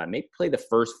 but maybe play the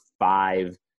first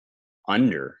 5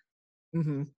 under.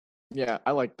 Mm-hmm. Yeah,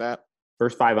 I like that.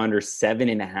 First 5 under,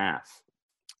 7.5.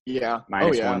 Yeah.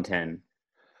 Minus 110.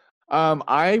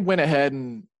 I went ahead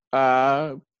and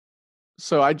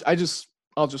so I'll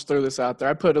just throw this out there.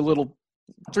 I put a little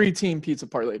 3-team pizza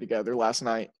parlay together last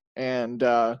night, and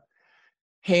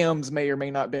Hams may or may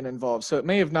not have been involved, so it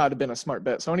may have not have been a smart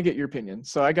bet. So I want to get your opinion.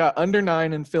 So I got under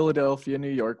 9 in Philadelphia,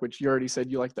 New York, which you already said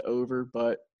you like the over,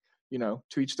 but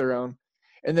to each their own.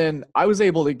 And then I was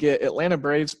able to get Atlanta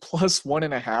Braves plus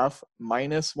 1.5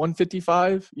 minus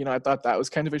 155. I thought that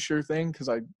was kind of a sure thing because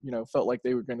I, felt like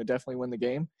they were going to definitely win the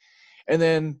game. And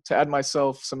then to add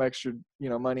myself some extra,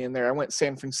 money in there, I went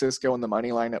San Francisco on the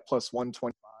money line at plus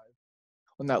 125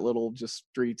 on that little just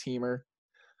 3-teamer.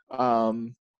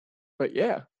 But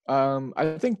yeah,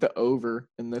 I think the over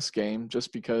in this game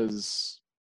just because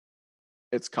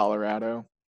it's Colorado.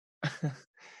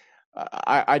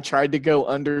 I tried to go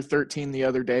under 13 the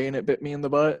other day and it bit me in the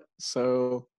butt,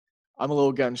 so I'm a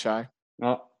little gun shy.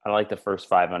 Well, I like the first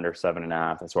 5 under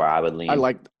 7.5. That's where I would lean.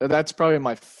 That's probably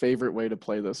my favorite way to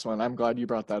play this one. I'm glad you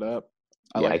brought that up.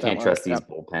 I can't trust these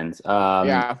bullpens.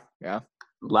 Yeah.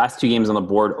 Last 2 games on the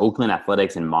board: Oakland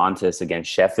Athletics and Montes against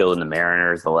Sheffield and the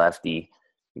Mariners, the lefty.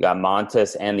 You got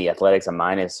Montes and the Athletics a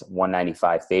minus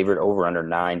 195 favorite, over under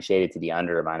 9, shaded to the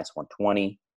under, minus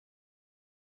 120.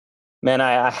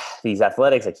 Man, these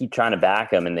Athletics, I keep trying to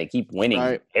back them, and they keep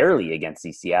winning barely against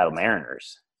these Seattle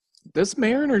Mariners. This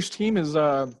Mariners team is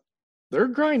they're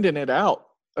grinding it out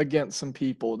against some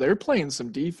people. They're playing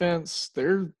some defense.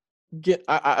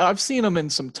 I've seen them in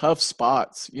some tough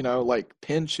spots, like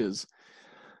pinches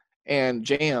and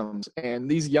jams. And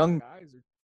these young guys,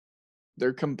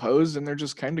 they're composed and they're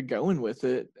just kind of going with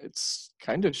it. It's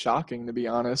kind of shocking, to be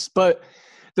honest. But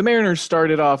the Mariners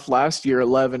started off last year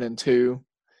 11-2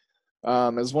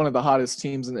 as one of the hottest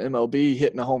teams in the MLB,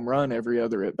 hitting a home run every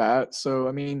other at bat. So,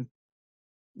 I mean,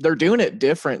 they're doing it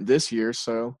different this year.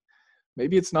 So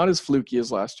maybe it's not as fluky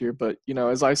as last year. But,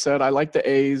 as I said, I like the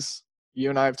A's. You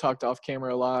and I have talked off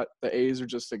camera a lot. The A's are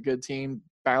just a good team,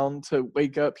 bound to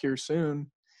wake up here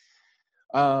soon.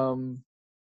 So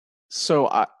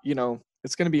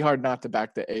it's going to be hard not to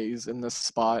back the A's in this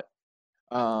spot.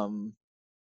 Do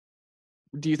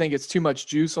you think it's too much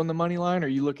juice on the money line, or are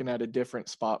you looking at a different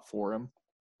spot for them?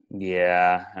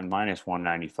 Yeah, and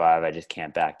 -195. I just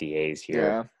can't back the A's here.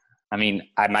 Yeah. I mean,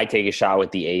 I might take a shot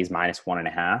with the A's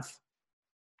 -1.5.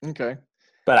 Okay.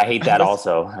 But I hate that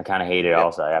also. I kind of hate it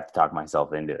also. I have to talk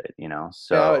myself into it,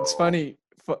 So yeah, it's funny.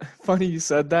 Funny you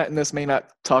said that, and this may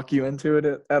not talk you into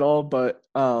it at all, but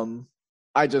I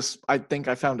think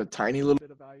I found a tiny little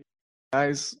bit of value.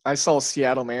 Guys, I saw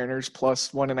Seattle Mariners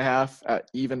 +1.5 at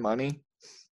even money.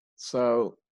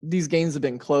 So these games have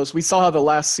been close. We saw how the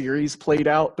last series played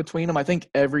out between them. I think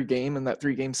every game in that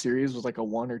 3-game series was like a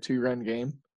 1 or 2 run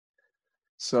game.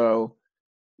 So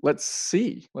let's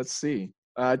see.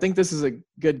 I think this is a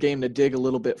good game to dig a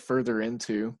little bit further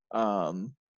into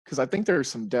because I think there's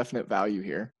some definite value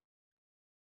here.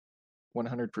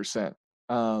 100%.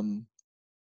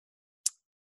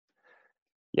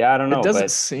 Yeah, I don't know. It doesn't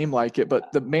seem like it,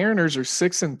 but the Mariners are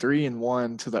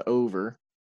 6-3-1 to the over.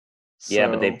 Yeah,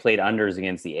 but they played unders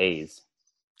against the A's.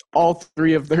 All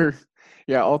three of their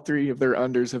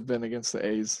unders have been against the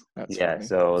A's. That's funny.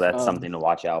 So that's something to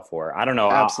watch out for. I don't know.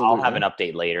 I'll have an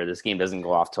update later. This game doesn't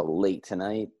go off till late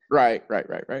tonight. Right.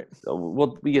 So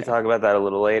we can talk about that a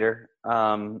little later.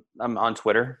 I'm on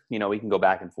Twitter. We can go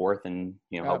back and forth, and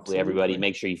hopefully everybody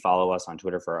make sure you follow us on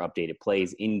Twitter for our updated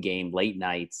plays, in game, late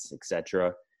nights,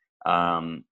 etc.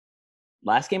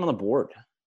 Last game on the board.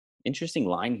 Interesting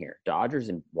line here. Dodgers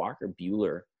and Walker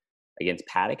Buehler against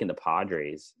Paddock and the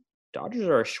Padres. Dodgers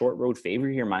are a short road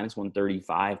favorite here,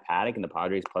 -135. Paddock and the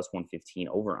Padres +115,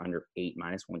 over under 8,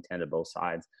 -110 to both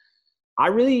sides.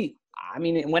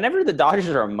 Whenever the Dodgers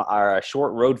are a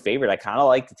short road favorite, I kind of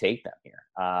like to take them here.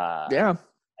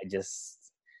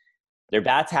 Their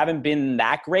bats haven't been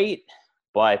that great,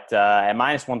 but at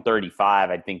 -135,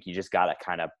 I think you just got to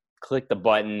kind of click the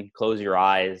button, close your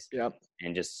eyes,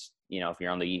 and just, if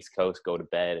you're on the East Coast, go to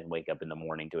bed and wake up in the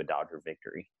morning to a Dodger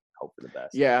victory. Hope for the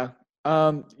best. Yeah.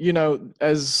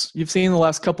 As you've seen in the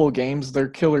last couple of games, they're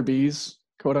killer bees,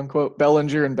 quote unquote.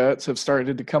 Bellinger and Betts have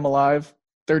started to come alive.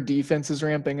 Their defense is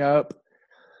ramping up.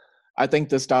 I think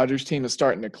this Dodgers team is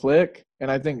starting to click, and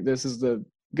I think this is the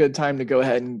good time to go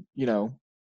ahead and,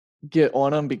 get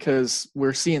on them because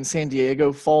we're seeing San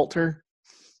Diego falter.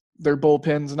 Their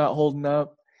bullpen's not holding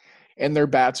up, and their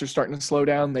bats are starting to slow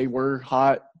down. They were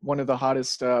hot, one of the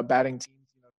hottest batting teams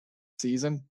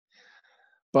season.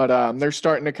 But they're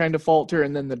starting to kind of falter,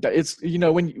 and then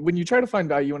when you try to find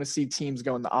value, you want to see teams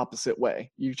going the opposite way.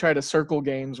 You try to circle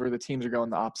games where the teams are going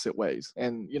the opposite ways,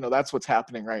 and that's what's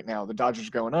happening right now. The Dodgers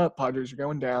are going up, Padres are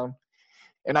going down,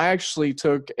 and I actually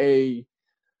took I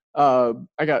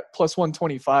got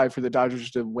 +125 for the Dodgers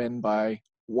to win by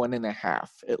 1.5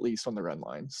 at least on the run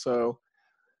line. So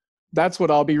that's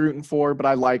what I'll be rooting for. But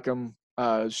I like them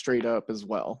straight up as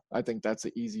well. I think that's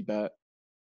an easy bet.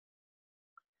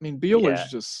 I mean,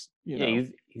 Buehler's just,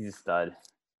 he's a stud.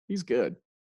 He's good.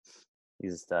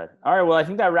 He's a stud. All right, well, I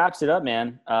think that wraps it up,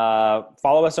 man.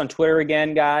 Follow us on Twitter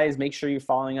again, guys. Make sure you're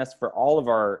following us for all of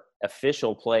our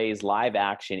official plays, live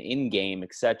action, in-game,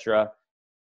 etc.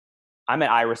 I'm at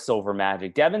Ira Silver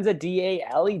Magic. Devin's at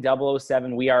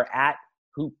DALE007. We are at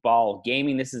Hoopball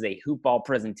Gaming. This is a Hoopball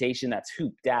presentation. That's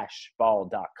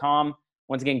hoop-ball.com.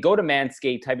 Once again, go to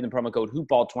Manscaped, type in the promo code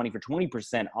Hoopball20 for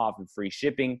 20% off and free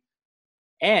shipping.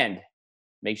 And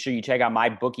make sure you check out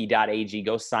mybookie.ag.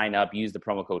 Go sign up. Use the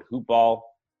promo code Hoopball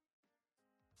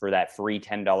for that free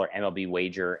 $10 MLB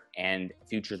wager and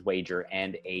futures wager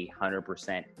and a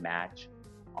 100% match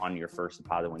on your first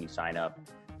deposit when you sign up.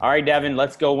 All right, Devin,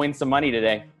 let's go win some money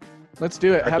today. Let's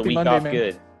do it. Happy Monday, man.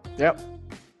 Good. Yep.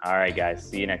 All right, guys.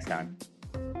 See you next time.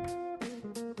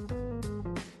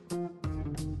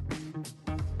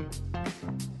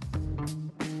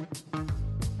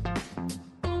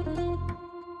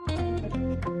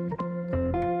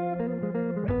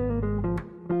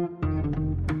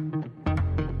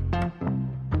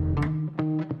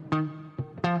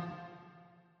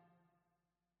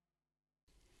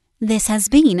 This has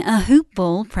been a Hoop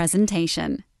Ball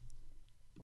presentation.